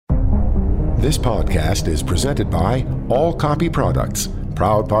This podcast is presented by All Copy Products,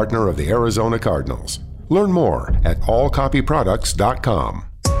 proud partner of the Arizona Cardinals. Learn more at allcopyproducts.com.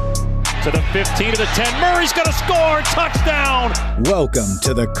 To the 15, to the 10. Murray's going to score. Touchdown. Welcome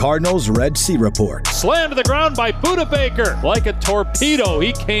to the Cardinals Red Sea Report. Slammed to the ground by Budda Baker. Like a torpedo,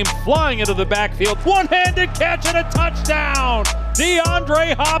 he came flying into the backfield. One-handed catch and a touchdown.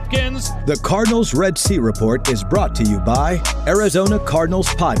 DeAndre Hopkins. The Cardinals Red Sea Report is brought to you by Arizona Cardinals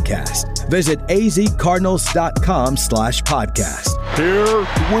Podcast. Visit azcardinals.com/podcast. Here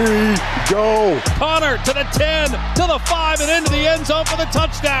we go. Connor to the 10, to the 5, and into the end zone for the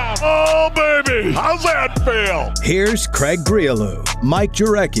touchdown. Oh, baby. How's that feel? Here's Craig Grialou, Mike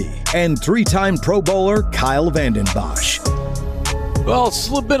Jurecki, and three-time Pro Bowler Kyle Vanden Bosch. Well, it's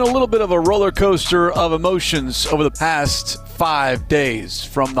been a little bit of a roller coaster of emotions over the past 5 days.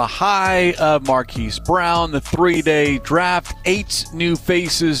 From the high of Marquise Brown, the 3-day draft, 8 new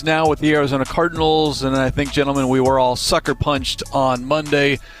faces now with the Arizona Cardinals. And I think, gentlemen, we were all sucker punched on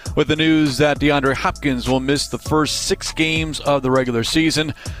Monday with the news that DeAndre Hopkins will miss the first 6 games of the regular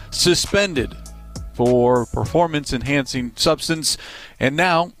season, suspended for performance-enhancing substance. And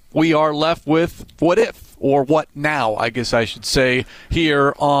now we are left with what if? Or what now, I guess I should say,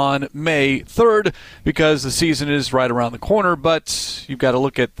 here on May 3rd, because the season is right around the corner, but you've got to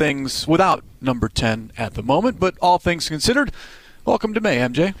look at things without number 10 at the moment. But all things considered, welcome to May,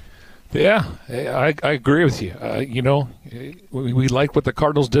 MJ. Yeah, I agree with you. We like what the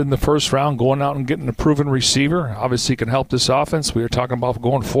Cardinals did in the first round, going out and getting a proven receiver. Obviously can help this offense. We were talking about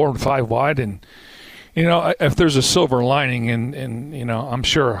going 4 and 5 wide, and if there's a silver lining, and I'm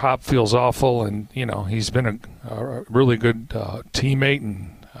sure Hop feels awful, and, he's been a really good teammate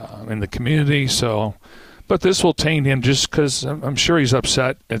and in the community. So, but this will taint him just because I'm sure he's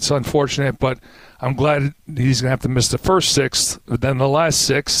upset. It's unfortunate, but I'm glad he's going to have to miss the first 6, then the last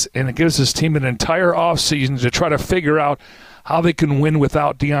 6, and it gives his team an entire offseason to try to figure out how they can win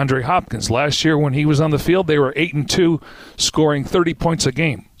without DeAndre Hopkins. Last year when he was on the field, they were 8-2, scoring 30 points a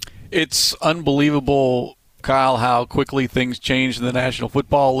game. It's unbelievable, Kyle, how quickly things change in the National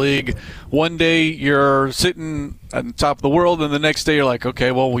Football League. One day you're sitting at the top of the world, and the next day you're like,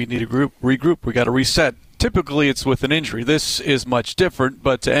 okay, well, we need to regroup. We got to reset. Typically it's with an injury. This is much different,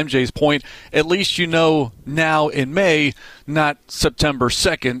 but to MJ's point, at least you know now in May, not September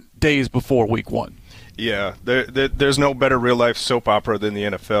 2nd, days before Week 1. Yeah, there's no better real-life soap opera than the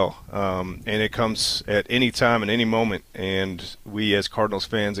NFL, and it comes at any time and any moment, and we as Cardinals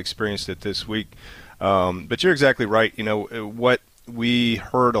fans experienced it this week. But you're exactly right. What we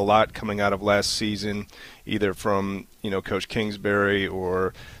heard a lot coming out of last season, either from Coach Kingsbury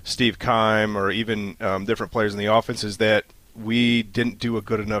or Steve Keim or even different players in the offense, is that we didn't do a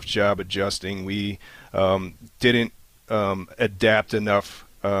good enough job adjusting. We didn't adapt enough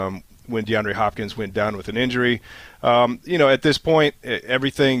when DeAndre Hopkins went down with an injury. At this point,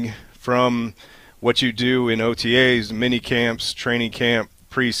 everything from what you do in OTAs, mini camps, training camp,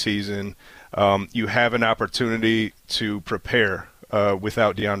 preseason, you have an opportunity to prepare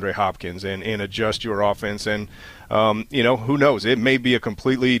without DeAndre Hopkins and adjust your offense. And, who knows? It may be a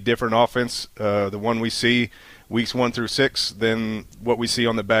completely different offense, the one we see weeks 1 through 6, than what we see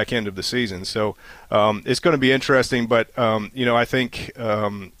on the back end of the season. So it's going to be interesting. But, I think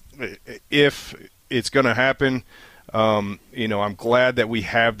if it's going to happen, I'm glad that we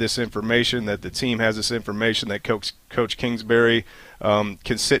have this information, that the team has this information, that Coach Kingsbury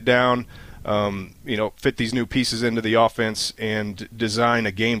can sit down, fit these new pieces into the offense and design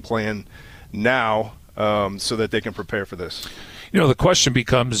a game plan now so that they can prepare for this. The question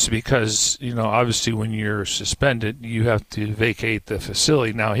becomes, because, obviously when you're suspended, you have to vacate the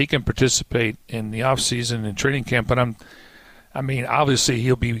facility. Now, he can participate in the offseason and training camp, but obviously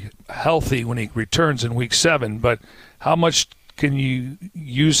he'll be healthy when he returns in Week 7, but how much can you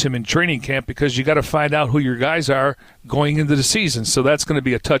use him in training camp? Because you got to find out who your guys are going into the season. So that's going to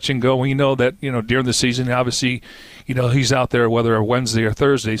be a touch and go. We know that, during the season, obviously, he's out there whether Wednesday or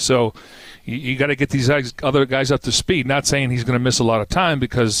Thursday. So you got to get these other guys up to speed. Not saying he's going to miss a lot of time,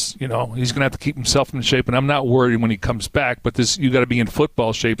 because, he's going to have to keep himself in shape. And I'm not worried when he comes back, but you got to be in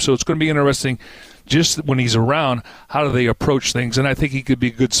football shape. So it's going to be interesting just when he's around, how do they approach things? And I think he could be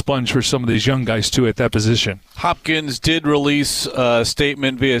a good sponge for some of these young guys, too, at that position. Hopkins did release a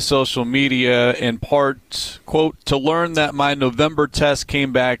statement via social media, in part, quote, "To learn that my November test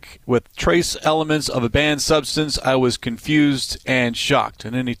came back with trace elements of a banned substance, I was confused and shocked."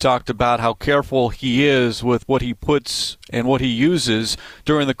 And then he talked about how careful he is with what he puts and what he uses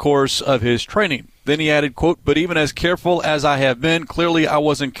during the course of his training. Then he added, quote, "But even as careful as I have been, clearly I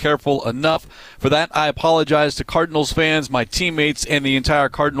wasn't careful enough. For that, I apologize to Cardinals fans, my teammates, and the entire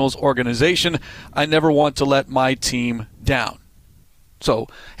Cardinals organization. I never want to let my team down." So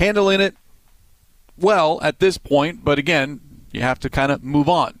handling it well at this point, but again, you have to kind of move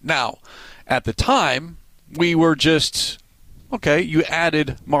on. Now, at the time, we were just, okay, you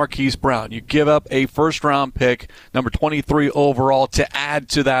added Marquise Brown. You give up a first-round pick, number 23 overall, to add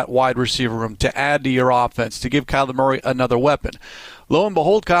to that wide receiver room, to add to your offense, to give Kyler Murray another weapon. Lo and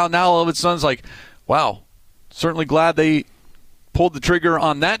behold, Kyle, now all of a sudden it's like, wow, certainly glad they pulled the trigger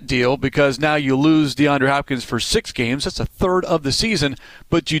on that deal, because now you lose DeAndre Hopkins for 6 games. That's a third of the season.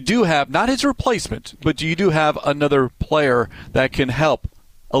 But you do have, not his replacement, but you do have another player that can help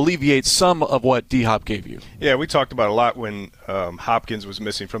alleviate some of what D-Hop gave you. Yeah, we talked about a lot when Hopkins was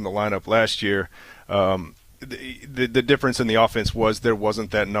missing from the lineup last year. The difference in the offense was there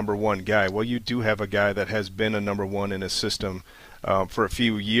wasn't that number one guy. Well, you do have a guy that has been a number one in his system for a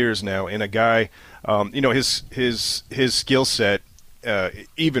few years now, and a guy, his skill set,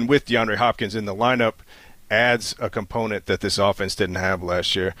 even with DeAndre Hopkins in the lineup, adds a component that this offense didn't have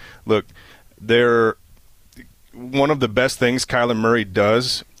last year. Look, one of the best things Kyler Murray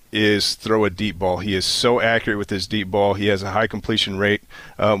does is throw a deep ball. He is so accurate with his deep ball. He has a high completion rate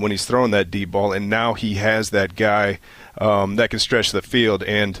when he's throwing that deep ball, and now he has that guy that can stretch the field.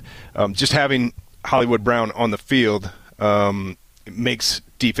 And just having Hollywood Brown on the field makes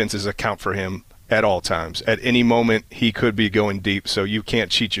defenses account for him at all times. At any moment, he could be going deep, so you can't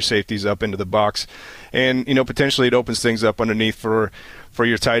cheat your safeties up into the box. And, potentially it opens things up underneath for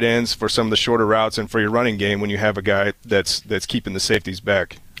your tight ends, for some of the shorter routes, and for your running game when you have a guy that's keeping the safeties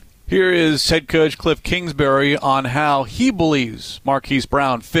back. Here is head coach Cliff Kingsbury on how he believes Marquise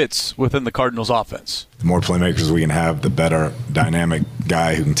Brown fits within the Cardinals offense. The more playmakers we can have, the better dynamic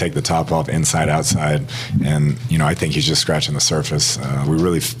guy who can take the top off inside, outside. And, I think he's just scratching the surface. We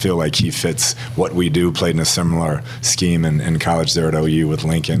really feel like he fits what we do, played in a similar scheme in college there at OU with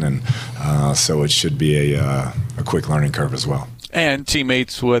Lincoln. And so it should be a quick learning curve as well. And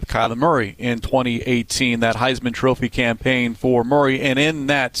teammates with Kyler Murray in 2018, that Heisman Trophy campaign for Murray. And in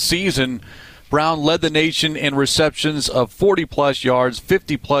that season, Brown led the nation in receptions of 40-plus yards,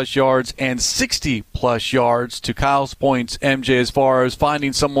 50-plus yards, and 60-plus yards. To Kyle's points, MJ, as far as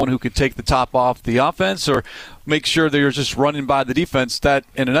finding someone who could take the top off the offense or make sure they're just running by the defense, that,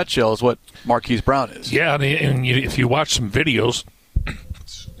 in a nutshell, is what Marquise Brown is. Yeah, and if you watch some videos,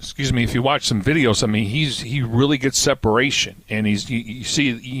 he really gets separation, and you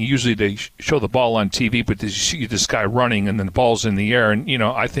see usually they show the ball on TV, but you see this guy running and then the ball's in the air. And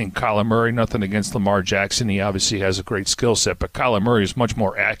I think Kyler Murray, nothing against Lamar Jackson, he obviously has a great skill set, but Kyler Murray is much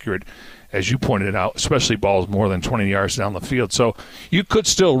more accurate, as you pointed out, especially balls more than 20 yards down the field. So you could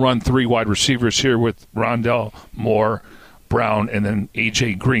still run 3 wide receivers here with Rondell Moore, Brown, and then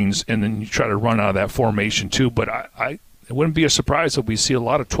A.J. Greens, and then you try to run out of that formation too. But it wouldn't be a surprise if we see a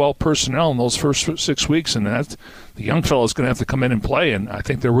lot of 12 personnel in those first 6 weeks, and the young fellow's going to have to come in and play, and I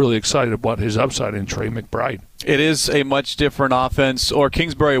think they're really excited about his upside in Trey McBride. It is a much different offense, or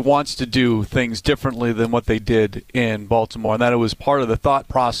Kingsbury wants to do things differently than what they did in Baltimore, and that it was part of the thought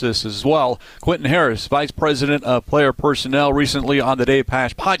process as well. Quentin Harris, Vice President of Player Personnel, recently on the Dave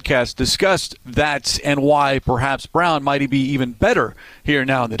Pasch podcast discussed that and why perhaps Brown might be even better here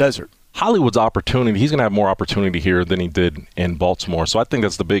now in the desert. Hollywood's opportunity, he's going to have more opportunity here than he did in Baltimore. So I think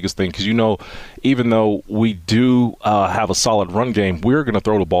that's the biggest thing because, even though we do have a solid run game, we're going to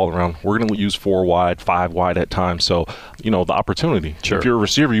throw the ball around. We're going to use 4 wide, 5 wide at times. So, the opportunity. Sure. If you're a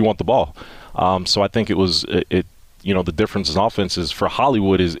receiver, you want the ball. So I think the difference in offenses for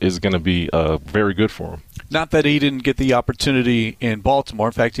Hollywood is going to be very good for him. Not that he didn't get the opportunity in Baltimore.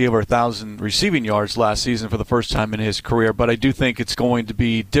 In fact, he had over 1,000 receiving yards last season for the first time in his career. But I do think it's going to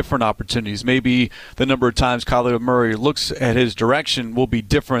be different opportunities. Maybe the number of times Kyler Murray looks at his direction will be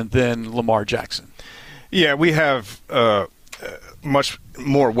different than Lamar Jackson. Yeah, we have much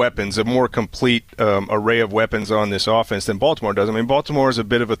more weapons, a more complete array of weapons on this offense than Baltimore does. Baltimore is a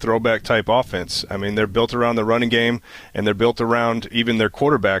bit of a throwback type offense. They're built around the running game, and they're built around even their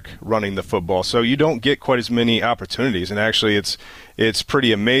quarterback running the football. So you don't get quite as many opportunities. And actually, it's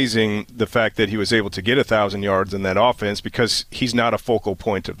pretty amazing the fact that he was able to get 1,000 yards in that offense because he's not a focal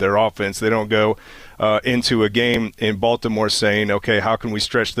point of their offense. They don't go into a game in Baltimore saying, okay, how can we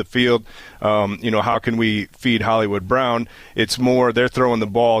stretch the field? How can we feed Hollywood Brown? It's more they're throwing the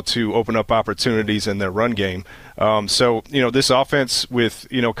ball to open up opportunities in their run game. So this offense with,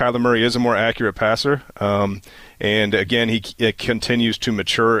 Kyler Murray is a more accurate passer. And again, he continues to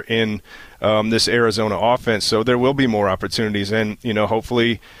mature in this Arizona offense. So there will be more opportunities. And,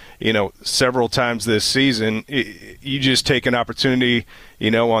 hopefully, several times this season. You just take an opportunity,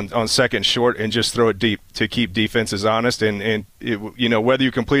 on second short and just throw it deep to keep defenses honest. And whether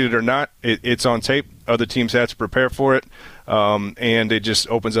you complete it or not, it's on tape. Other teams have to prepare for it. And it just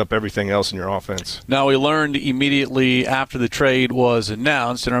opens up everything else in your offense. Now, we learned immediately after the trade was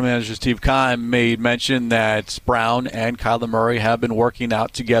announced, General Manager Steve Keim made mention that Brown and Kyler Murray have been working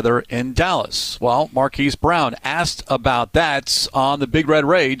out together in Dallas. Well, Marquise Brown, asked about that on the Big Red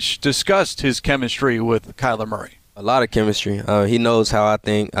Rage, discussed his chemistry with Kyler Murray. A lot of chemistry. He knows how I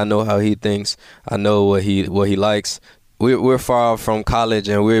think. I know how he thinks. I know what he likes. We're far from college,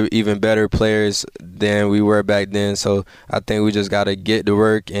 and we're even better players than we were back then. So I think we just got to get to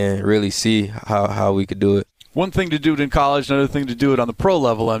work and really see how we could do it. One thing to do it in college, another thing to do it on the pro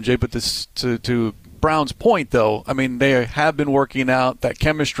level, MJ. But this to Brown's point, though, I mean, they have been working out. That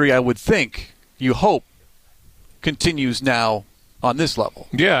chemistry, I would think, you hope, continues now on this level.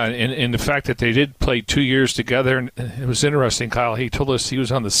 Yeah, and the fact that they did play 2 years together, and it was interesting, Kyle. He told us he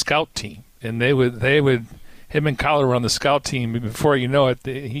was on the scout team, and they would. Him and Kyler were on the scout team. Before you know it,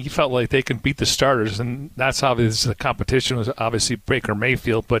 he felt like they can beat the starters, and that's how the competition was. Obviously Baker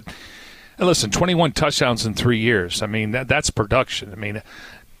Mayfield, but listen, 21 touchdowns in 3 years. I mean, that's production.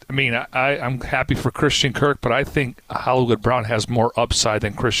 I'm happy for Christian Kirk, but I think Hollywood Brown has more upside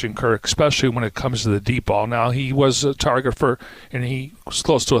than Christian Kirk, especially when it comes to the deep ball. Now, he was a target and he was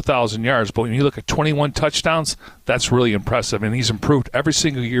close to 1,000 yards, but when you look at 21 touchdowns, that's really impressive, and he's improved every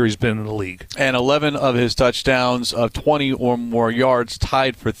single year he's been in the league. And 11 of his touchdowns of 20 or more yards,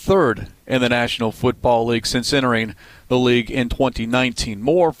 tied for third in the National Football League since entering the league in 2019.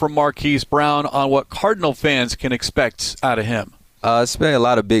 More from Marquise Brown on what Cardinal fans can expect out of him. It's been a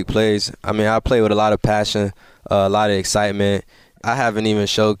lot of big plays. I mean, I play with a lot of passion, a lot of excitement. I haven't even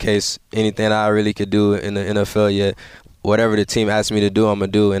showcased anything I really could do in the NFL yet. Whatever the team asks me to do, I'm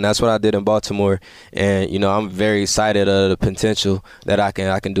going to do, and that's what I did in Baltimore. And, I'm very excited of the potential that I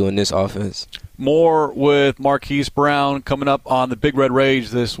can do in this offense. More with Marquise Brown coming up on the Big Red Rage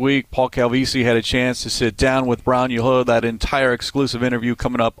this week. Paul Calvisi had a chance to sit down with Brown. You'll hear that entire exclusive interview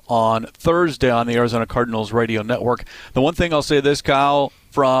coming up on Thursday on the Arizona Cardinals radio network. The one thing I'll say this, Kyle,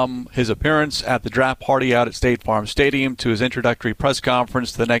 from his appearance at the draft party out at State Farm Stadium to his introductory press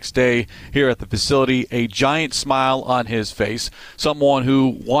conference the next day here at the facility, a giant smile on his face. Someone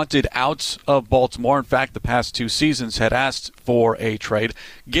who wanted out of Baltimore. In fact, the past 2 seasons had asked for a trade,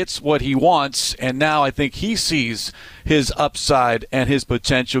 gets what he wants, and now I think he sees his upside and his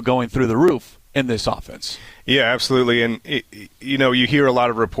potential going through the roof in this offense. Yeah, absolutely. And, you hear a lot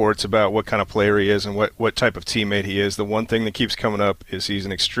of reports about what kind of player he is and what type of teammate he is. The one thing that keeps coming up is he's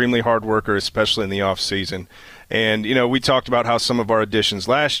an extremely hard worker, especially in the offseason. And, we talked about how some of our additions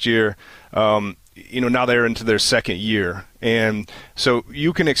last year, now they're into their second year. And so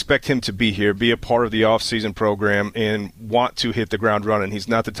you can expect him to be here, be a part of the offseason program, and want to hit the ground running. He's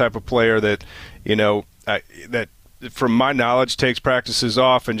not the type of player that, that from my knowledge, takes practices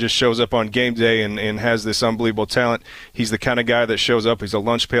off and just shows up on game day and has this unbelievable talent. He's the kind of guy that shows up. He's a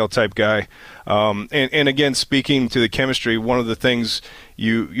lunch pail type guy. And again, speaking to the chemistry, one of the things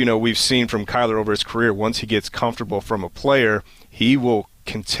we've seen from Kyler over his career, once he gets comfortable from a player, he will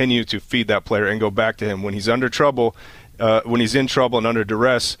continue to feed that player and go back to him when he's under trouble, when he's in trouble and under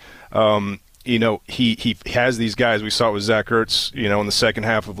duress. He has these guys. We saw it with Zach Ertz, in the second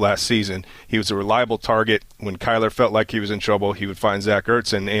half of last season. He was a reliable target. When Kyler felt like he was in trouble, he would find Zach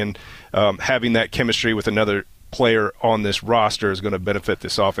Ertz. And having that chemistry with another player on this roster is going to benefit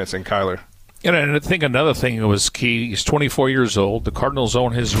this offense and Kyler. And I think another thing that was key, he's 24 years old. The Cardinals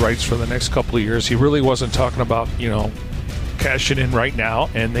own his rights for the next couple of years. He really wasn't talking about, cashing in right now,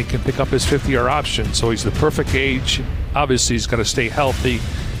 and they can pick up his 50-year option. So he's the perfect age. Obviously, he's got to stay healthy.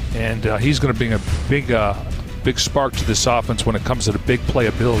 And he's going to bring a big spark to this offense when it comes to the big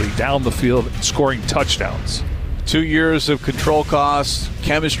playability down the field, scoring touchdowns. 2 years of control costs,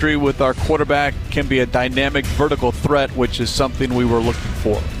 chemistry with our quarterback, can be a dynamic vertical threat, which is something we were looking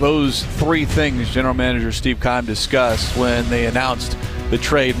for. Those 3 things General Manager Steve Keim discussed when they announced the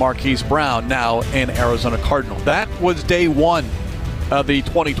trade Marquise Brown, now an Arizona Cardinal. That was day 1 of the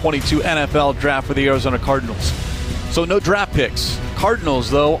 2022 NFL Draft for the Arizona Cardinals. So no draft picks. Cardinals,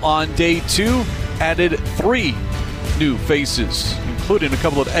 though, on day 2, added 3 new faces, including a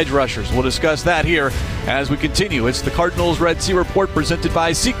couple of edge rushers. We'll discuss that here as we continue. It's the Cardinals Red Sea Report presented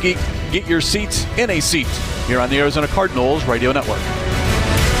by SeatGeek. Get your seats in a seat here on the Arizona Cardinals Radio Network.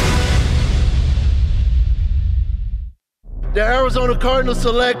 The Arizona Cardinals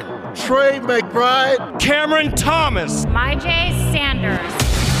select Trey McBride, Cameron Thomas, Myjai Sanders.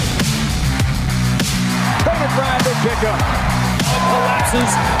 Trey McBride to pick up.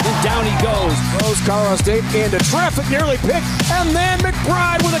 bounces, and down he goes. Throws Colorado State into traffic, nearly picked, and then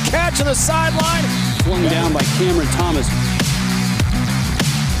McBride with a catch on the sideline. Flung down by Cameron Thomas.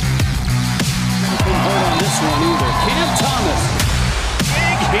 Not been hurt on this one either. Cam Thomas.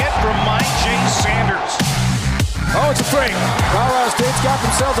 Big hit from Mike J. Sanders. Oh, it's a fake. Colorado State's got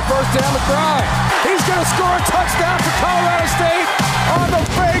themselves a first down. McBride. He's going to score a touchdown for Colorado State on the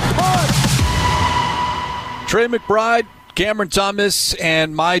fake punt. Trey McBride, Cameron Thomas,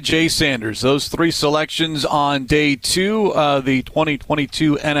 and J. Sanders. Those three selections on day 2 of the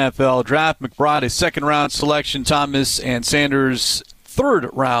 2022 NFL Draft. McBride, a second-round selection. Thomas and Sanders,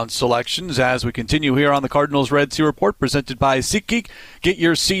 third-round selections. As we continue here on the Cardinals Red Sea Report, presented by SeatGeek. Get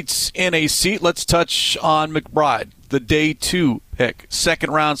your seats in a seat. Let's touch on McBride, the day 2 pick.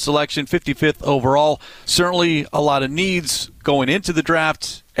 Second-round selection, 55th overall. Certainly a lot of needs going into the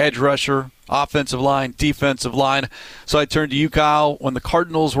draft. Edge rusher, offensive line, defensive line. So I turn to you, Kyle, when the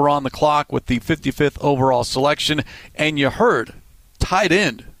Cardinals were on the clock with the 55th overall selection, and you heard tight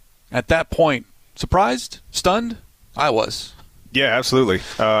end at that point. Surprised? Stunned? I was. Yeah, absolutely.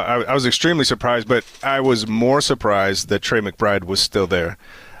 I was extremely surprised, but I was more surprised that Trey McBride was still there.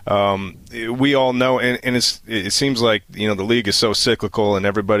 We all know, and it seems like the league is so cyclical, and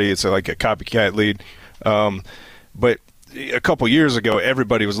it's like a copycat lead. But a couple years ago,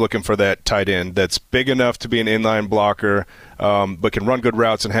 everybody was looking for that tight end that's big enough to be an inline blocker, but can run good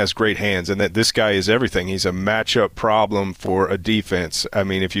routes and has great hands. And that this guy is everything. He's a matchup problem for a defense. I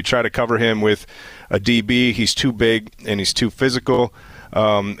mean, if you try to cover him with a DB, he's too big and he's too physical.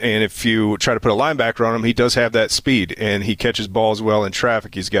 And if you try to put a linebacker on him, he does have that speed, and he catches balls well in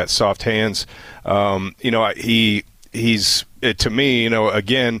traffic. He's got soft hands. He's to me,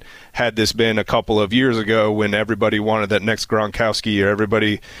 again, had this been a couple of years ago when everybody wanted that next Gronkowski, or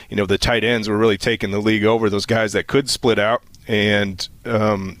everybody, the tight ends were really taking the league over, those guys that could split out and,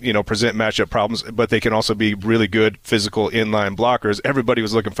 present matchup problems, but they can also be really good physical inline blockers. Everybody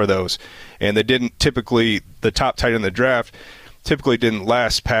was looking for those. And they didn't typically, the top tight end in the draft typically didn't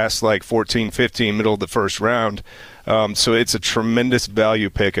last past like 14, 15, middle of the first round. So it's a tremendous value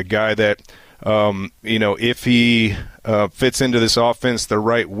pick, a guy that, if he fits into this offense the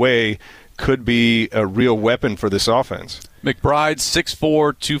right way, could be a real weapon for this offense. McBride,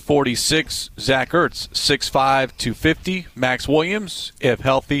 6'4", 246. Zach Ertz, 6'5", 250. Max Williams, if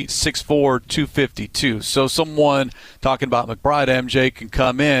healthy, 6'4", 252. So someone talking about McBride, MJ, can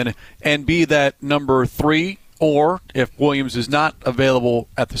come in and be that number 3, or if Williams is not available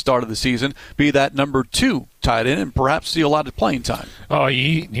at the start of the season, be that number 2 tight end and perhaps see a lot of playing time. Oh,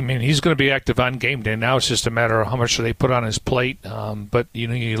 he's going to be active on game day. Now it's just a matter of how much they put on his plate. But,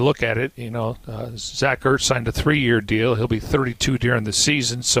 you look at it, Zach Ertz signed a 3-year deal. He'll be 32 during the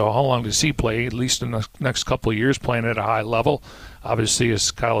season. So how long does he play? At least in the next couple of years, playing at a high level. Obviously,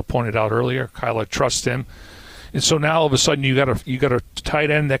 as Kyla pointed out earlier, Kyla trusts him. And so now all of a sudden you got a tight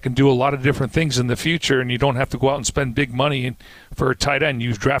end that can do a lot of different things in the future, and you don't have to go out and spend big money for a tight end.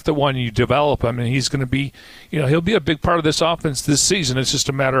 You drafted one, you develop him, and he's going to be, he'll be a big part of this offense this season. It's just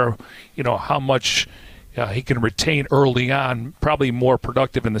a matter of, how much he can retain early on, probably more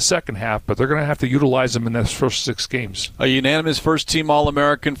productive in the second half, but they're going to have to utilize him in those first 6 games. A unanimous first-team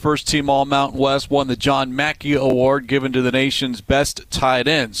All-American, first-team All-Mountain West, won the John Mackey Award given to the nation's best tight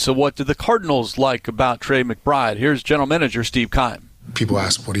end. So what did the Cardinals like about Trey McBride? Here's General Manager Steve Keim. People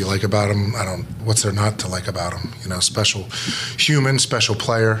ask, what do you like about him? What's there not to like about him? Special human, special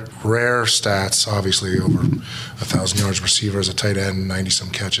player, rare stats, obviously over 1,000 yards receiver as a tight end, 90-some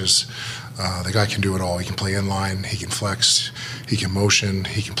catches. The guy can do it all. He can play inline, he can flex, he can motion,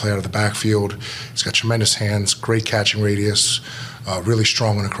 he can play out of the backfield. He's got tremendous hands, great catching radius, really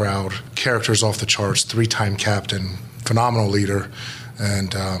strong in a crowd. Character's off the charts, 3-time captain, phenomenal leader,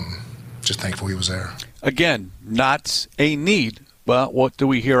 and just thankful he was there. Again, not a need. But what do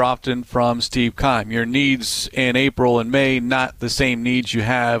we hear often from Steve Keim? Your needs in April and May, not the same needs you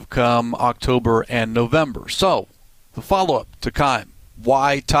have come October and November. So, the follow-up to Keim,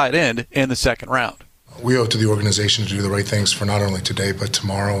 why tight end in the second round? We owe it to the organization to do the right things for not only today but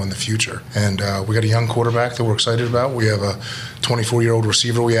tomorrow and the future. And we got a young quarterback that we're excited about. We have a 24-year-old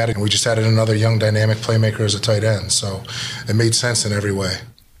receiver we added, and we just added another young dynamic playmaker as a tight end. So it made sense in every way.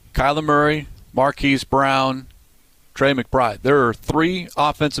 Kyler Murray, Marquise Brown, Trey McBride. There are 3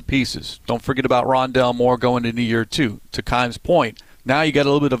 offensive pieces. Don't forget about Rondale Moore going into year 2. To Keim's point, now you got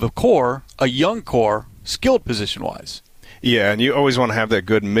a little bit of a core, a young core, skilled position-wise. Yeah, and you always want to have that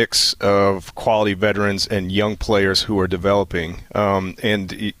good mix of quality veterans and young players who are developing.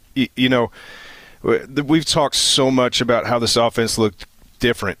 We've talked so much about how this offense looked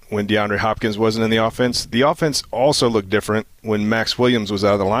different when DeAndre Hopkins wasn't in the offense. The offense also looked different when Max Williams was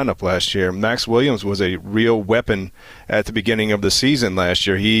out of the lineup last year. Max Williams was a real weapon at the beginning of the season last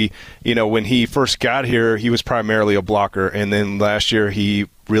year. He, when he first got here, he was primarily a blocker, and then last year he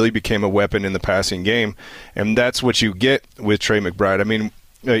really became a weapon in the passing game, and that's what you get with Trey McBride. I mean,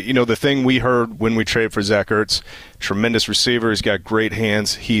 the thing we heard when we traded for Zach Ertz, tremendous receiver, he's got great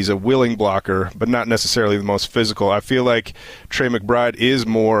hands, he's a willing blocker, but not necessarily the most physical. I feel like Trey McBride is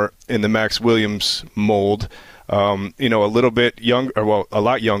more in the Max Williams mold, a little bit younger, well, a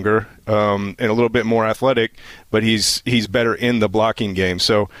lot younger, and a little bit more athletic, but he's better in the blocking game.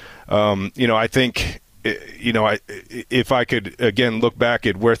 So, I think, if I could, again, look back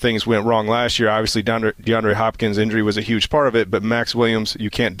at where things went wrong last year, obviously DeAndre Hopkins' injury was a huge part of it, but Max Williams,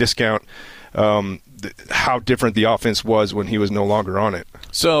 you can't discount how different the offense was when he was no longer on it.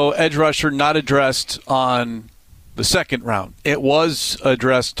 So, edge rusher not addressed on the second round. It was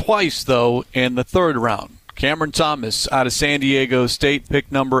addressed twice, though, in the third round. Cameron Thomas out of San Diego State,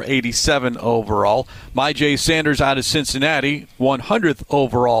 pick number 87 overall. Myjai Sanders out of Cincinnati, 100th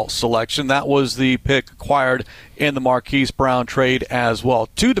overall selection. That was the pick acquired in the Marquise Brown trade as well.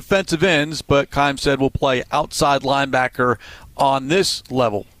 2 defensive ends, but Keim said will play outside linebacker on this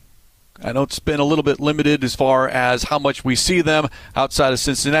level. I know it's been a little bit limited as far as how much we see them outside of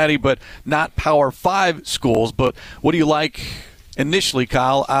Cincinnati, but not Power 5 schools. But what do you like initially,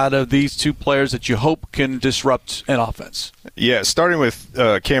 Kyle, out of these 2 players that you hope can disrupt an offense? Yeah, starting with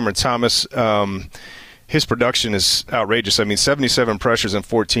Cameron Thomas, his production is outrageous. I mean, 77 pressures in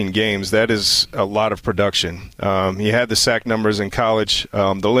 14 games. That is a lot of production. He had the sack numbers in college.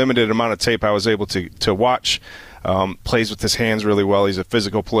 The limited amount of tape I was able to watch, plays with his hands really well. He's a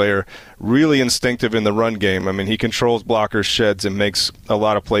physical player, really instinctive in the run game. I mean, he controls blockers, sheds, and makes a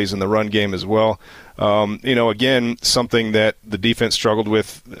lot of plays in the run game as well. Again, something that the defense struggled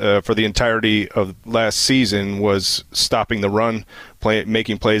with for the entirety of last season was stopping the run,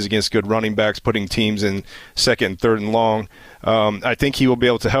 making plays against good running backs, putting teams in second and third and long. I think he will be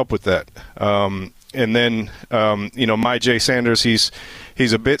able to help with that. And then, Myjai Sanders,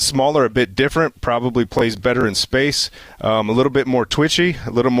 he's a bit smaller, a bit different, probably plays better in space, a little bit more twitchy,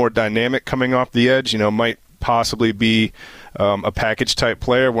 a little more dynamic coming off the edge, might possibly be a package type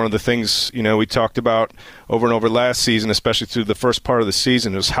player. One of the things, we talked about over and over last season, especially through the first part of the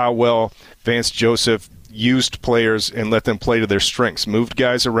season, was how well Vance Joseph used players and let them play to their strengths, moved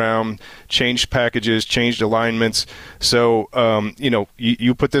guys around, changed packages, changed alignments. So,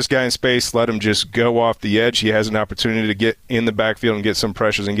 you put this guy in space, let him just go off the edge. He has an opportunity to get in the backfield and get some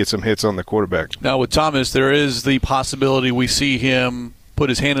pressures and get some hits on the quarterback. Now with Thomas, there is the possibility we see him put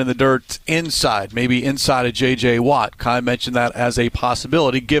his hand in the dirt inside, maybe inside of J.J. Watt. Kai mentioned that as a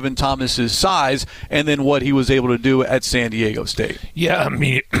possibility given Thomas's size and then what he was able to do at San Diego State. Yeah, I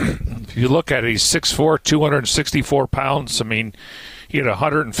mean, if you look at it, he's 6'4", 264 pounds. I mean, he had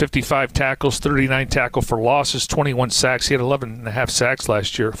 155 tackles, 39 tackle for losses, 21 sacks. He had 11.5 sacks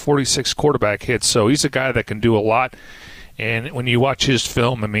last year, 46 quarterback hits. So he's a guy that can do a lot. And when you watch his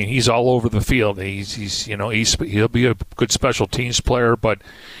film, I mean, he's all over the field. He'll be a good special teams player, but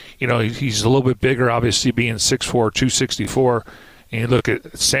he's a little bit bigger, obviously being 6'4", 264. And you look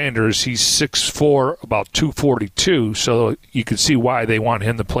at Sanders, he's 6'4", about 242. So you can see why they want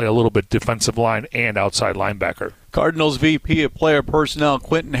him to play a little bit defensive line and outside linebacker. Cardinals VP of Player Personnel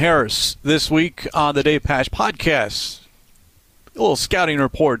Quentin Harris this week on the Dave Pasch podcast. A little scouting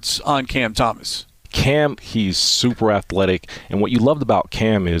reports on Cam Thomas. Cam, he's super athletic, and what you loved about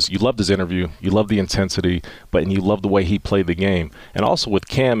Cam is you loved his interview, you loved the intensity, and you loved the way he played the game. And also with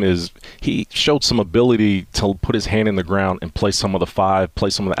Cam is he showed some ability to put his hand in the ground and play some of the 5, play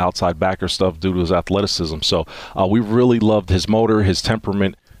some of the outside backer stuff due to his athleticism. So we really loved his motor, his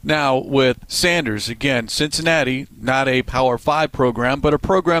temperament. Now with Sanders, again, Cincinnati, not a Power 5 program, but a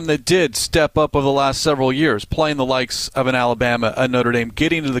program that did step up over the last several years, playing the likes of an Alabama, a Notre Dame,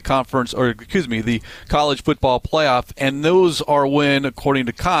 getting to the the college football playoff, and those are when, according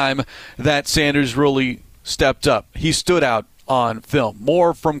to Keim, that Sanders really stepped up. He stood out on film.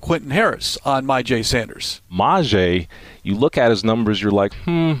 More from Quentin Harris on Myjai Sanders. Myjai, you look at his numbers, you're like,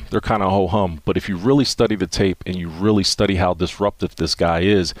 they're kind of ho-hum. But if you really study the tape and you really study how disruptive this guy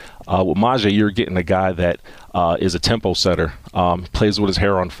is, with Myjai, you're getting a guy that is a tempo setter, plays with his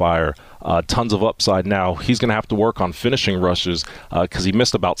hair on fire, tons of upside. Now, he's going to have to work on finishing rushes because he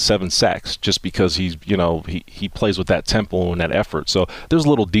missed about 7 sacks just because he plays with that tempo and that effort. So there's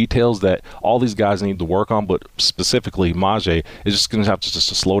little details that all these guys need to work on, but specifically Myjai is just going to have to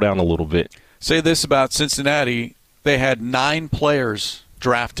slow down a little bit. Say this about Cincinnati. They had 9 players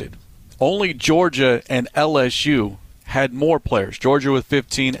drafted. Only Georgia and LSU had more players. Georgia with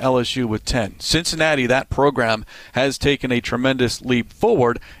 15, LSU with 10. Cincinnati, that program, has taken a tremendous leap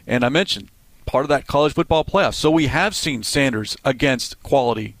forward. And I mentioned part of that college football playoff. So we have seen Sanders against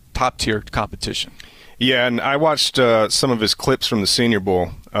quality, top-tier competition. Yeah, and I watched some of his clips from the Senior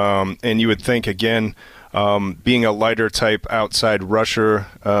Bowl, and you would think, again, being a lighter type outside rusher,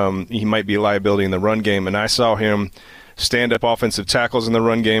 he might be a liability in the run game. And I saw him stand up offensive tackles in the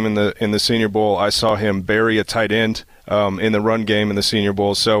run game in the Senior Bowl. I saw him bury a tight end in the run game in the Senior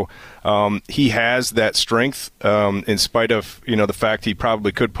Bowl. So he has that strength in spite of the fact he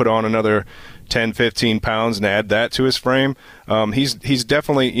probably could put on another 10, 15 pounds and add that to his frame. He's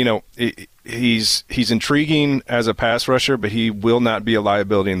definitely he's intriguing as a pass rusher, but he will not be a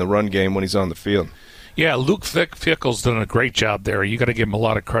liability in the run game when he's on the field. Yeah, Luke Fickell's done a great job there. You got to give him a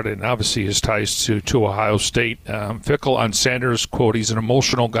lot of credit, and obviously his ties to Ohio State. Fickell on Sanders, quote, he's an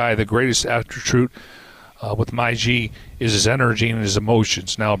emotional guy. The greatest attribute with my G is his energy and his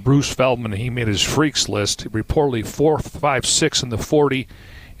emotions. Now, Bruce Feldman, he made his freaks list, reportedly 4.56 in the 40,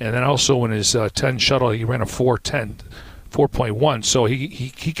 and then also in his 10 shuttle, he ran a 4.1. So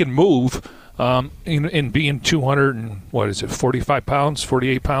he can move in being 48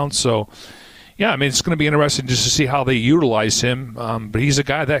 pounds. So, yeah, I mean, it's going to be interesting just to see how they utilize him. But he's a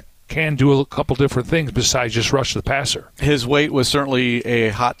guy that can do a couple different things besides just rush the passer. His weight was certainly a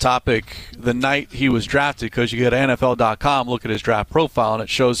hot topic the night he was drafted, because you go to NFL.com, look at his draft profile, and it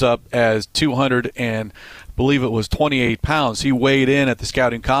shows up as 28 pounds. He weighed in at the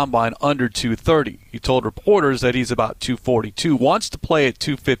scouting combine under 230. He told reporters that he's about 242, wants to play at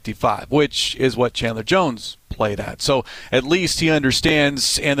 255, which is what Chandler Jones played at. So at least he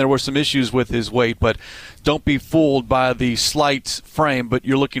understands, and there were some issues with his weight, but don't be fooled by the slight frame, but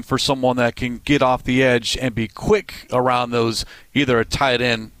you're looking for someone that can get off the edge and be quick around those, either a tight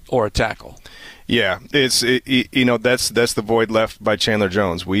end or a tackle. Yeah, that's the void left by Chandler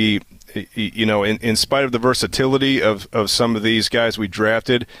Jones. In spite of the versatility of some of these guys we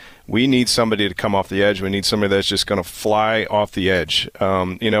drafted, we need somebody to come off the edge. We need somebody that's just going to fly off the edge.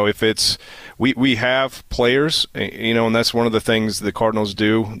 If it's we have players, and that's one of the things the Cardinals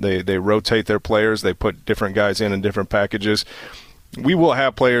do. They rotate their players. They put different guys in different packages. We will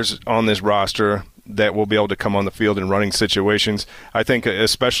have players on this roster that will be able to come on the field in running situations. I think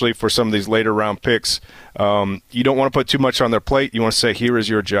especially for some of these later round picks, you don't want to put too much on their plate. You want to say, here is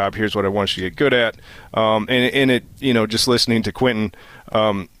your job. Here's what I want you to get good at. Just listening to Quentin,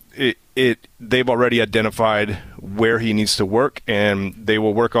 they've already identified where he needs to work, and they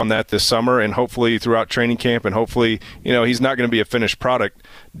will work on that this summer and hopefully throughout training camp. And hopefully, he's not going to be a finished product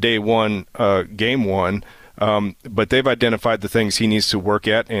day one, game one. But they've identified the things he needs to work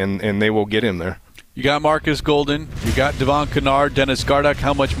at, and they will get him there. You got Marcus Golden, you got Devon Kennard, Dennis Gardeck.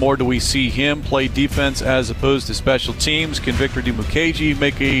 How much more do we see him play defense as opposed to special teams? Can Victor Dimukeje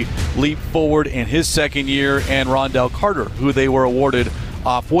make a leap forward in his second year? And Rondell Carter, who they were awarded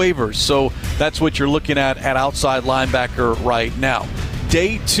off waivers. So that's what you're looking at outside linebacker right now.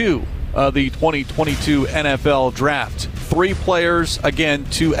 Day 2 of the 2022 NFL Draft. 3 players, again,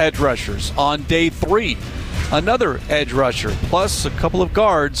 2 edge rushers. On day 3, another edge rusher, plus a couple of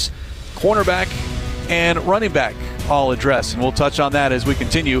guards, cornerback, and running back all addressed. And we'll touch on that as we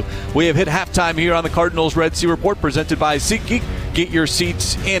continue. We have hit halftime here on the Cardinals Red Sea Report, presented by SeatGeek. Get your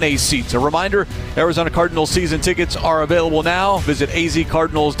seats in a seat. A reminder, Arizona Cardinals season tickets are available now. Visit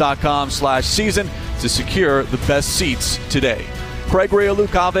azcardinals.com/season to secure the best seats today. Craig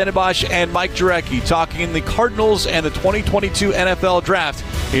Riolu, Kyle Vanden Bosch, and Mike Jurecki talking the Cardinals and the 2022 NFL Draft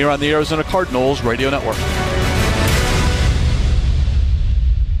here on the Arizona Cardinals Radio Network.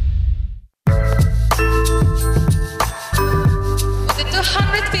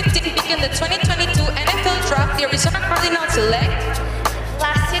 The 2022 NFL Draft, the Arizona Cardinals select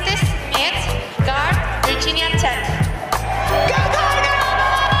Lacita Smith, guard, Virginia Tech. Go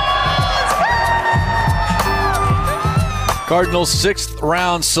Cardinals! Cardinals' 6th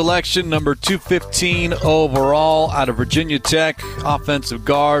round selection, number 215 overall, out of Virginia Tech, offensive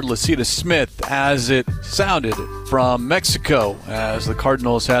guard Lacita Smith, as it sounded from Mexico, as the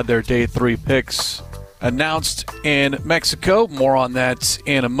Cardinals had their day 3 picks announced in Mexico. More on that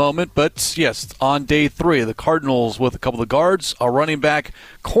in a moment. But yes, on day 3, the Cardinals with a couple of guards, a running back,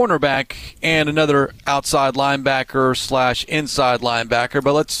 cornerback, and another outside linebacker / inside linebacker.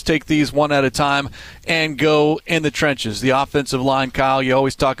 But let's take these one at a time and go in the trenches. The offensive line, Kyle, you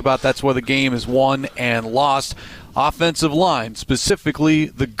always talk about that's where the game is won and lost. Offensive line, specifically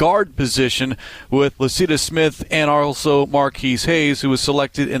the guard position, with Lacita Smith and also Marquise Hayes, who was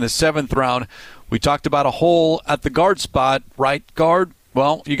selected in the 7th round. We talked about a hole at the guard spot, right guard,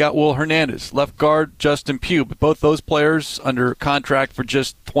 Well, you got Will Hernandez, left guard Justin Pugh, but both those players under contract for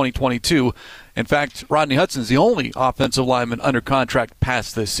just 2022. In fact, Rodney Hudson's the only offensive lineman under contract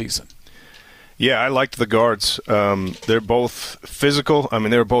past this season. Yeah, I liked the guards. They're both physical. I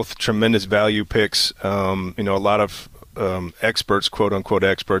mean, they were both tremendous value picks. A lot of experts, quote-unquote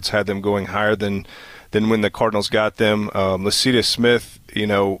experts, had them going higher than when the Cardinals got them. Lecitus Smith,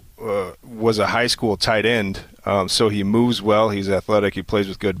 was a high school tight end, so he moves well. He's athletic. He plays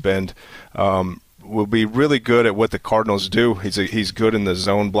with good bend. Will be really good at what the Cardinals do. He's good in the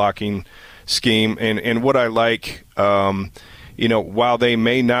zone blocking scheme. And what I like, while they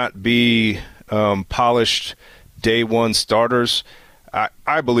may not be polished day one starters,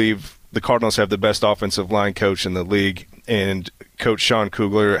 I believe the Cardinals have the best offensive line coach in the league, and Coach Sean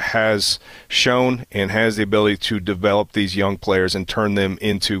Kugler has shown and has the ability to develop these young players and turn them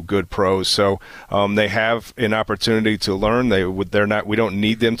into good pros. So they have an opportunity to learn. We don't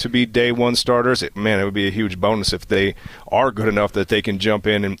need them to be day one starters. It would be a huge bonus if they are good enough that they can jump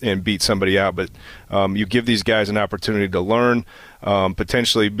in and beat somebody out. But you give these guys an opportunity to learn,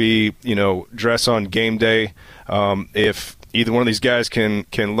 potentially be, dress on game day. If either one of these guys can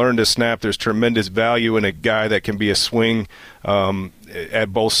learn to snap, there's tremendous value in a guy that can be a swing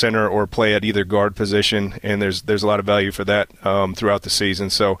at both center or play at either guard position, and there's a lot of value for that throughout the season.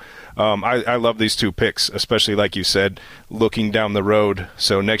 So I love these two picks, especially like you said, looking down the road.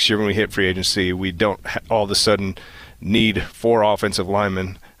 So next year when we hit free agency, we don't all of a sudden need 4 offensive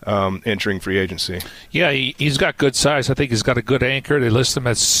linemen entering free agency. Yeah, he's got good size. I think he's got a good anchor. They list him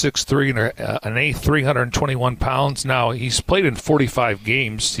at 6'3", an eighth, 321 pounds. Now, he's played in 45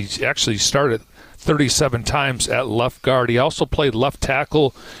 games. He's actually started 37 times at left guard. He also played left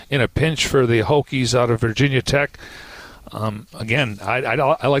tackle in a pinch for the Hokies out of Virginia Tech. Again,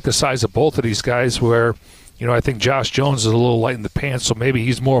 I like the size of both of these guys where, I think Josh Jones is a little light in the pants, so maybe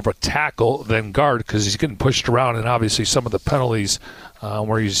he's more of a tackle than guard because he's getting pushed around, and obviously some of the penalties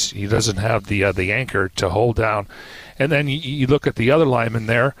where he doesn't have the anchor to hold down. And then you look at the other lineman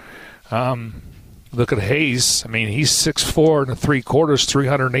there. Look at Hayes. I mean, he's 6'4" and 3/4,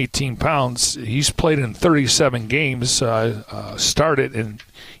 318 pounds. He's played in 37 games, started, and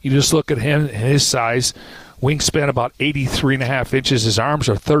you just look at him and his size. Wingspan about 83.5 inches. His arms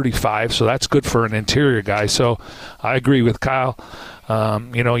are 35, so that's good for an interior guy. So I agree with Kyle.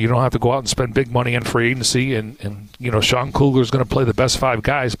 You don't have to go out and spend big money in free agency, and Sean Kugler is going to play the best 5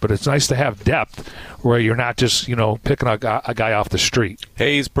 guys, but it's nice to have depth where you're not just, picking a guy off the street.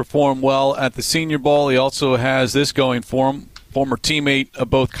 Hayes performed well at the Senior Bowl. He also has this going for him. Former teammate of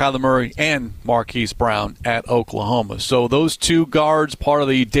both Kyler Murray and Marquise Brown at Oklahoma. So those 2 guards, part of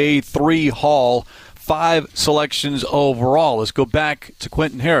the Day 3 haul. 5 selections overall. Let's go back to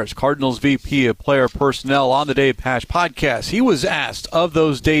Quentin Harris, Cardinals VP of Player Personnel on the Dave Pasch podcast. He was asked of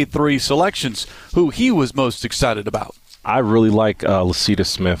those Day 3 selections who he was most excited about. I really like Lecitus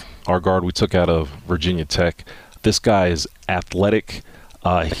Smith, our guard we took out of Virginia Tech. This guy is athletic.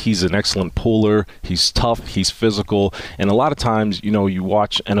 He's an excellent puller. He's tough. He's physical. And a lot of times, you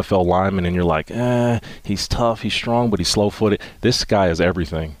watch NFL linemen and you're like, he's tough, he's strong, but he's slow-footed. This guy is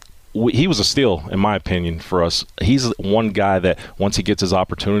everything. He was a steal, in my opinion, for us. He's one guy that once he gets his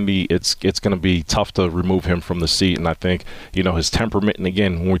opportunity, it's going to be tough to remove him from the seat. And I think, his temperament, and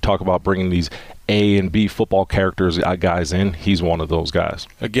again, when we talk about bringing these A and B football characters guys in, he's one of those guys.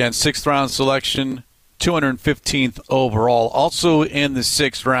 Again, 6th round selection, 215th overall. Also in the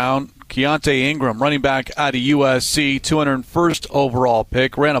 6th round, Keontae Ingram, running back out of USC, 201st overall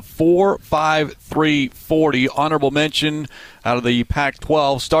pick, ran a 4.53 40. Honorable mention out of the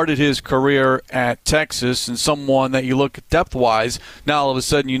Pac-12, started his career at Texas, and someone that you look at depth-wise, now all of a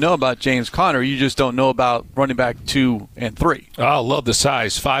sudden you know about James Conner, you just don't know about running back 2 and 3. I love the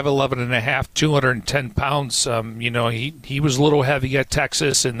size, 5'11 and a half, 210 pounds. He was a little heavy at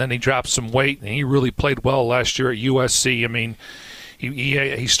Texas, and then he dropped some weight, and he really played well last year at USC. I mean,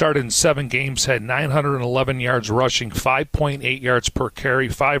 He started in 7 games, had 911 yards rushing, 5.8 yards per carry,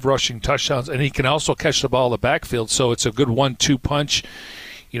 5 rushing touchdowns, and he can also catch the ball in the backfield, so it's a good 1-2 punch.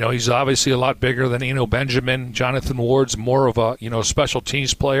 He's obviously a lot bigger than Eno Benjamin. Jonathan Ward's more of a, special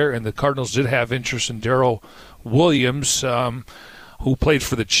teams player, and the Cardinals did have interest in Darrell Williams, who played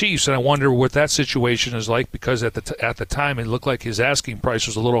for the Chiefs, and I wonder what that situation is like because at the time it looked like his asking price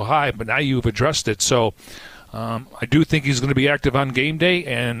was a little high, but now you've addressed it, so I do think he's going to be active on game day,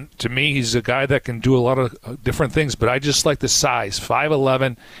 and to me, he's a guy that can do a lot of different things, but I just like the size,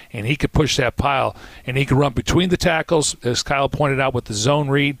 5'11", and he could push that pile, and he can run between the tackles, as Kyle pointed out, with the zone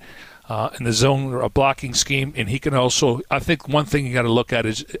read and the zone blocking scheme, and he can also, I think one thing you got to look at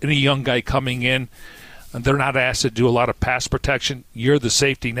is any young guy coming in, and they're not asked to do a lot of pass protection. You're the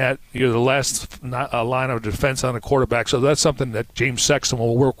safety net. You're the last line of defense on a quarterback. So that's something that James Sexton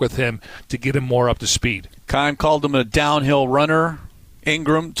will work with him to get him more up to speed. Keim called him a downhill runner.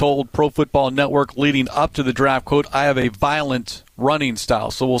 Ingram told Pro Football Network leading up to the draft, quote, "I have a violent running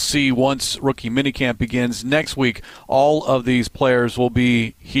style." So we'll see once rookie minicamp begins next week. All of these players will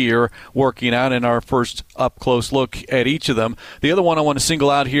be here working out in our first up-close look at each of them. The other one I want to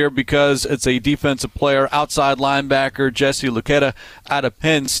single out here because it's a defensive player, outside linebacker Jesse Luketa out of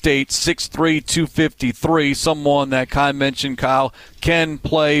Penn State, 6'3", 253, someone that Keim mentioned, Kyle, can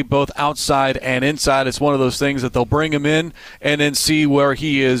play both outside and inside. It's one of those things that they'll bring him in and then see where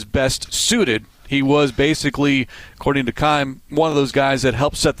he is best suited. He was basically, according to Keim, one of those guys that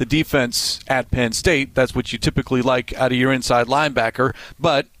helped set the defense at Penn State. That's what you typically like out of your inside linebacker.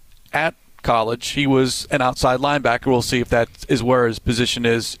 But at college, he was an outside linebacker. We'll see if that is where his position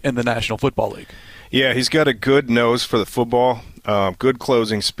is in the National Football League. Yeah, he's got a good nose for the football, good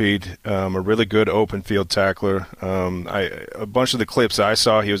closing speed, a really good open field tackler. A bunch of the clips I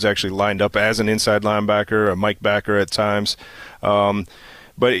saw, he was actually lined up as an inside linebacker, a Mike backer at times.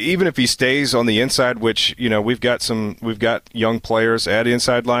 But even if he stays on the inside, which, you know, we've got young players at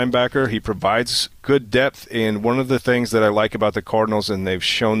inside linebacker, he provides good depth. And one of the things that I like about the Cardinals, and they've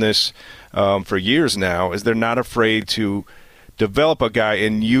shown this for years now, is they're not afraid to develop a guy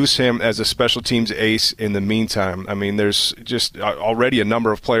and use him as a special teams ace in the meantime. I mean, there's just already a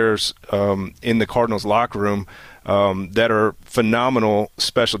number of players in the Cardinals locker room that are phenomenal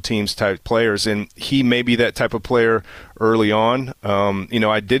special teams type players, and he may be that type of player early on.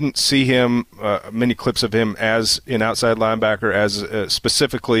 I didn't see him many clips of him as an outside linebacker, as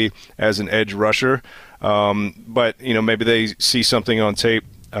specifically as an edge rusher, but maybe they see something on tape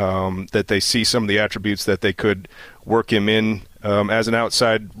that they see some of the attributes that they could work him in as an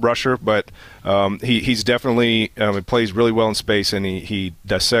outside rusher, but he's definitely he plays really well in space, and he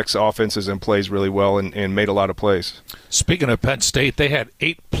dissects offenses and plays really well and made a lot of plays. Speaking of Penn State, they had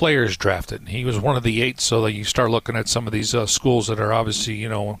 8 players drafted. He was one of the 8, so that you start looking at some of these schools that are obviously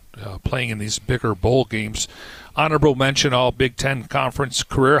playing in these bigger bowl games. Honorable mention, all Big Ten Conference,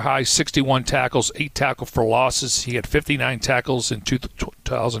 career high 61 tackles, 8 tackle for losses. He had 59 tackles in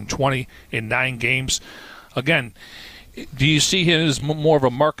 2020 in 9 games. Again, do you see him as more of a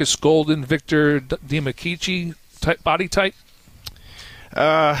Marcus Golden, Victor Dimukeje type body type?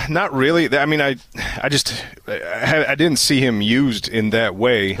 Not really. I mean, I didn't see him used in that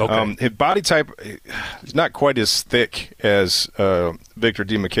way. Okay. His body type is not quite as thick as Victor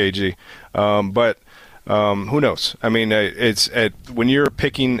Dimukeje, but who knows? I mean, when you're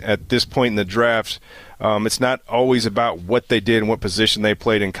picking at this point in the draft, it's not always about what they did and what position they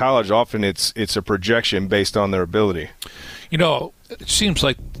played in college. Often it's a projection based on their ability. It seems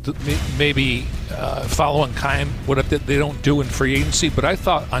like maybe following Keim, what they don't do in free agency, but I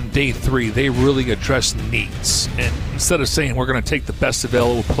thought on day 3 they really addressed needs. And instead of saying we're going to take the best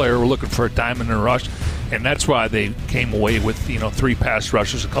available player, we're looking for a diamond in a rush, and that's why they came away with 3 pass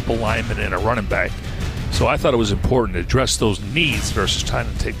rushers, a couple linemen, and a running back. So I thought it was important to address those needs versus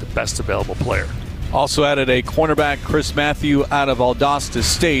trying to take the best available player. Also added a cornerback, Chris Matthew, out of Valdosta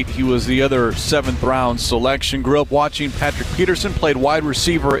State. He was the other 7th-round selection. Grew up watching Patrick Peterson, played wide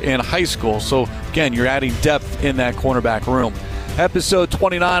receiver in high school. So, again, you're adding depth in that cornerback room. Episode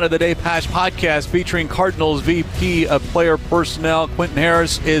 29 of the Dave Pasch Podcast featuring Cardinals VP of Player Personnel, Quentin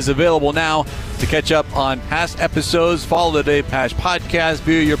Harris, is available now. To catch up on past episodes, follow the Dave Pasch Podcast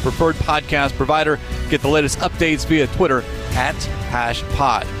via your preferred podcast provider. Get the latest updates via Twitter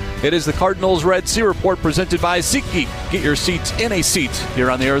 @PaschPod. It is the Cardinals Red Sea Report presented by SeatGeek. Get your seats in a seat here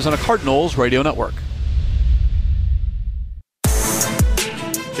on the Arizona Cardinals Radio Network.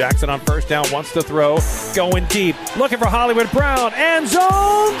 Jackson on first down, wants to throw, going deep, looking for Hollywood Brown, end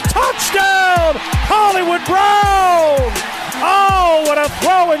zone, touchdown, Hollywood Brown! Oh, what a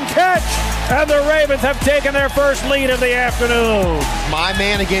throw and catch! And the Ravens have taken their first lead of the afternoon. My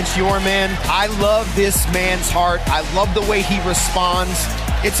man against your man. I love this man's heart. I love the way he responds.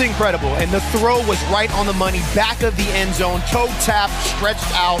 It's incredible. And the throw was right on the money, back of the end zone, toe tap,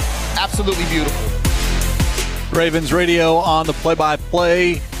 stretched out. Absolutely beautiful. Ravens Radio on the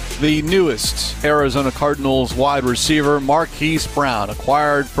play-by-play. The newest Arizona Cardinals wide receiver, Marquise Brown,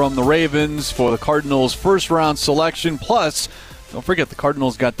 acquired from the Ravens for the Cardinals' first-round selection. Plus, don't forget the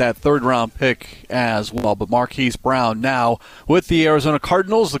Cardinals got that 3rd-round pick as well. But Marquise Brown now with the Arizona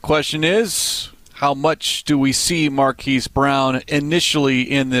Cardinals. The question is, how much do we see Marquise Brown initially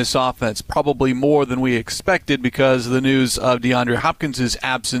in this offense? Probably more than we expected because of the news of DeAndre Hopkins'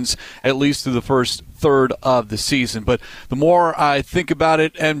 absence, at least through the first third of the season. But the more I think about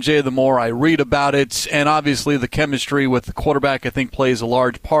it, MJ, the more I read about it, and obviously the chemistry with the quarterback I think plays a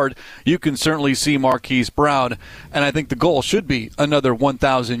large part. You can certainly see Marquise Brown, and I think the goal should be another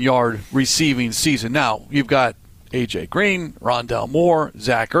 1,000-yard receiving season. Now, you've got A.J. Green, Rondale Moore,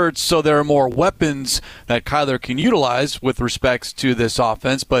 Zach Ertz. So there are more weapons that Kyler can utilize with respects to this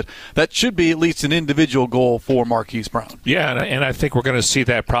offense, but that should be at least an individual goal for Marquise Brown. Yeah, and I think we're going to see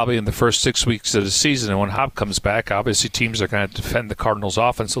that probably in the first 6 weeks of the season. And when Hop comes back, obviously teams are going to defend the Cardinals'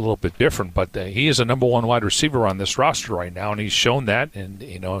 offense a little bit different, but he is a number one wide receiver on this roster right now, and he's shown that. And,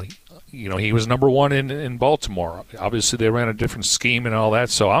 you know, he was number one in Baltimore. Obviously, they ran a different scheme and all that,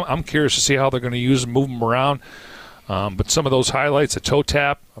 so I'm curious to see how they're going to use him, move him around. But some of those highlights, a toe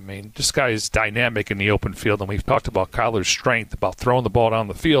tap, I mean, this guy is dynamic in the open field, and we've talked about Kyler's strength, about throwing the ball down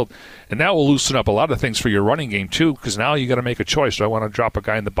the field, and that will loosen up a lot of things for your running game, too, because now you got to make a choice. Do I want to drop a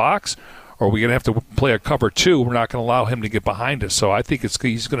guy in the box, or are we going to have to play a cover two? We're not going to allow him to get behind us. So I think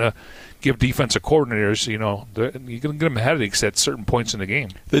he's going to give defensive coordinators, you're going to give them headaches at certain points in the game.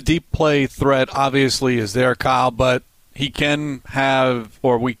 The deep play threat obviously is there, Kyle, but he can have,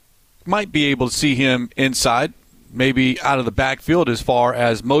 or we might be able to see him inside, maybe out of the backfield as far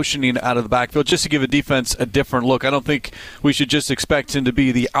as motioning out of the backfield, just to give a defense a different look. I don't think we should just expect him to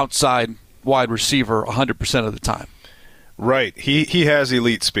be the outside wide receiver 100% of the time. Right. He has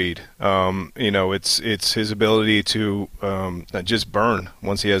elite speed. It's his ability to just burn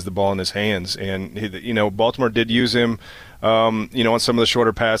once he has the ball in his hands. And, Baltimore did use him, on some of the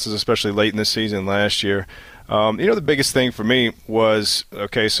shorter passes, especially late in the season last year. The biggest thing for me was,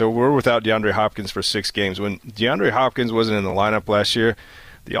 so we're without DeAndre Hopkins for 6 games. When DeAndre Hopkins wasn't in the lineup last year,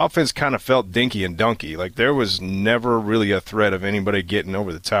 the offense kind of felt dinky and dunky. Like there was never really a threat of anybody getting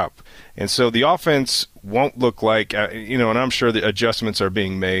over the top. And so the offense won't look like, and I'm sure the adjustments are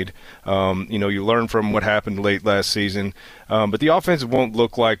being made. You learn from what happened late last season. But the offense won't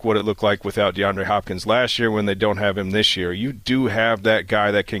look like what it looked like without DeAndre Hopkins last year when they don't have him this year. You do have that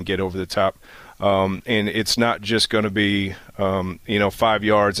guy that can get over the top. And it's not just going to be, 5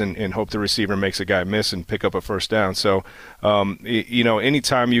 yards and hope the receiver makes a guy miss and pick up a first down. So,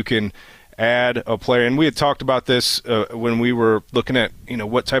 anytime you can add a player, and we had talked about this when we were looking at,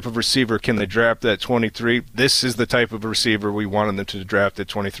 what type of receiver can they draft at 23. This is the type of receiver we wanted them to draft at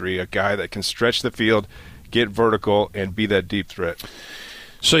 23, a guy that can stretch the field, get vertical, and be that deep threat.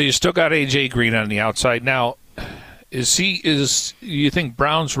 So you still got A.J. Green on the outside. Now, you think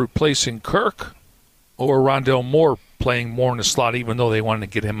Brown's replacing Kirk or Rondale Moore playing more in the slot even though they wanted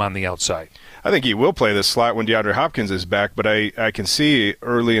to get him on the outside? I think he will play the slot when DeAndre Hopkins is back, but I can see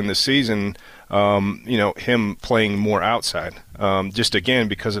early in the season, him playing more outside. Just again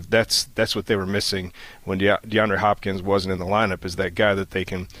because of that's what they were missing when DeAndre Hopkins wasn't in the lineup, is that guy that they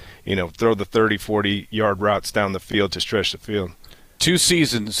can, throw the 30, 40-yard routes down the field to stretch the field. 2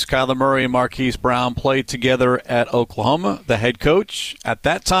 seasons, Kyler Murray and Marquise Brown played together at Oklahoma. The head coach at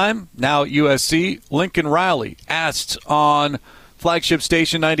that time, now at USC, Lincoln Riley, asked on flagship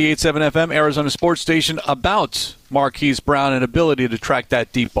station 98.7 FM, Arizona Sports Station, about Marquise Brown and ability to track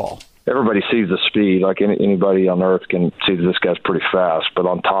that deep ball. Everybody sees the speed. Like anybody on earth can see that this guy's pretty fast. But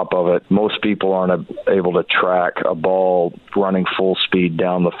on top of it, most people aren't able to track a ball running full speed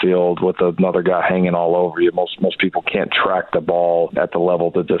down the field with another guy hanging all over you. Most people can't track the ball at the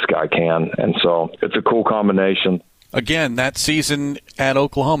level that this guy can. And so it's a cool combination. Again, that season at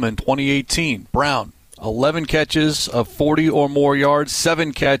Oklahoma in 2018, Brown, 11 catches of 40 or more yards,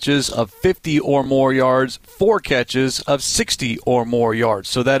 7 catches of 50 or more yards, 4 catches of 60 or more yards.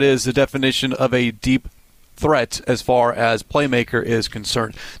 So that is the definition of a deep threat as far as playmaker is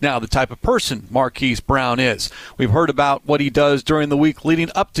concerned. Now, the type of person Marquise Brown is. We've heard about what he does during the week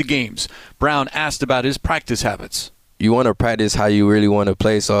leading up to games. Brown asked about his practice habits. You want to practice how you really want to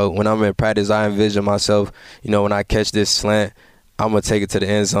play. So when I'm in practice, I envision myself, when I catch this slant, I'm going to take it to the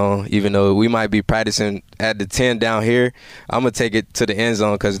end zone. Even though we might be practicing at the 10 down here, I'm going to take it to the end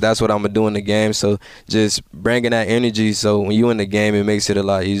zone because that's what I'm going to do in the game. So just bringing that energy, so when you're in the game, it makes it a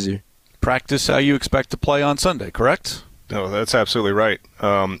lot easier. Practice how you expect to play on Sunday, correct? No, that's absolutely right.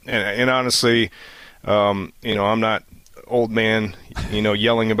 And honestly, I'm not old man,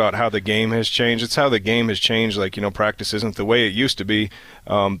 yelling about how the game has changed. It's how the game has changed. Like, practice isn't the way it used to be.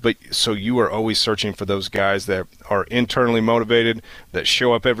 But so you are always searching for those guys that are internally motivated, that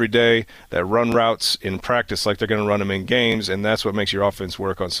show up every day, that run routes in practice like they're going to run them in games, and that's what makes your offense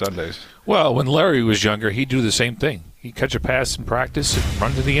work on Sundays. Well, when Larry was younger, he'd do the same thing. He'd catch a pass in practice and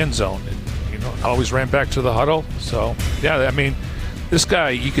run to the end zone, and always ran back to the huddle. So, yeah, I mean, This guy,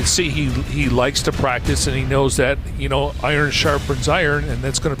 you can see he likes to practice, and he knows that, iron sharpens iron, and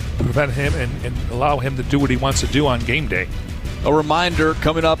that's going to prevent him and allow him to do what he wants to do on game day. A reminder,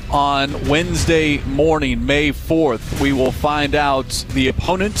 coming up on Wednesday morning, May 4th, we will find out the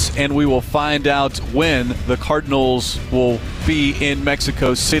opponents and we will find out when the Cardinals will be in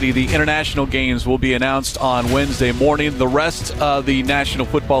Mexico City. The international games will be announced on Wednesday morning. The rest of the National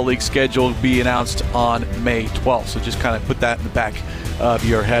Football League schedule will be announced on May 12th. So just kind of put that in the back of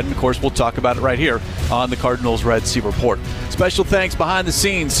your head. And, of course, we'll talk about it right here on the Cardinals Red Sea Report. Special thanks behind the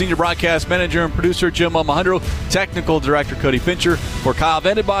scenes, Senior Broadcast Manager and Producer Jim Alejandro, Technical Director Cody Fincher. For Kyle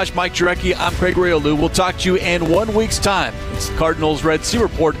Vandenbosch, Mike Jurecki, I'm Craig Riolu. We'll talk to you in 1 week's time. It's the Cardinals Red Sea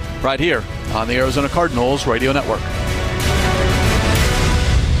Report right here on the Arizona Cardinals Radio Network.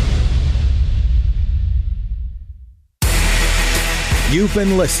 You've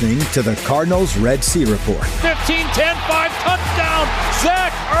been listening to the Cardinals Red Sea Report. 15-10, 5 touchdown.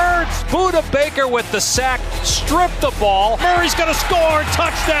 Zach Ertz. Budda Baker with the sack. Stripped the ball. Murray's going to score.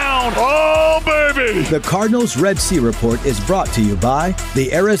 Touchdown. Oh, baby. The Cardinals Red Sea Report is brought to you by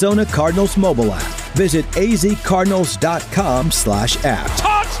the Arizona Cardinals mobile app. Visit azcardinals.com/app.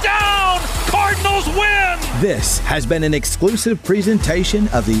 Touchdown. Cardinals win. This has been an exclusive presentation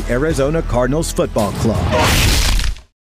of the Arizona Cardinals Football Club.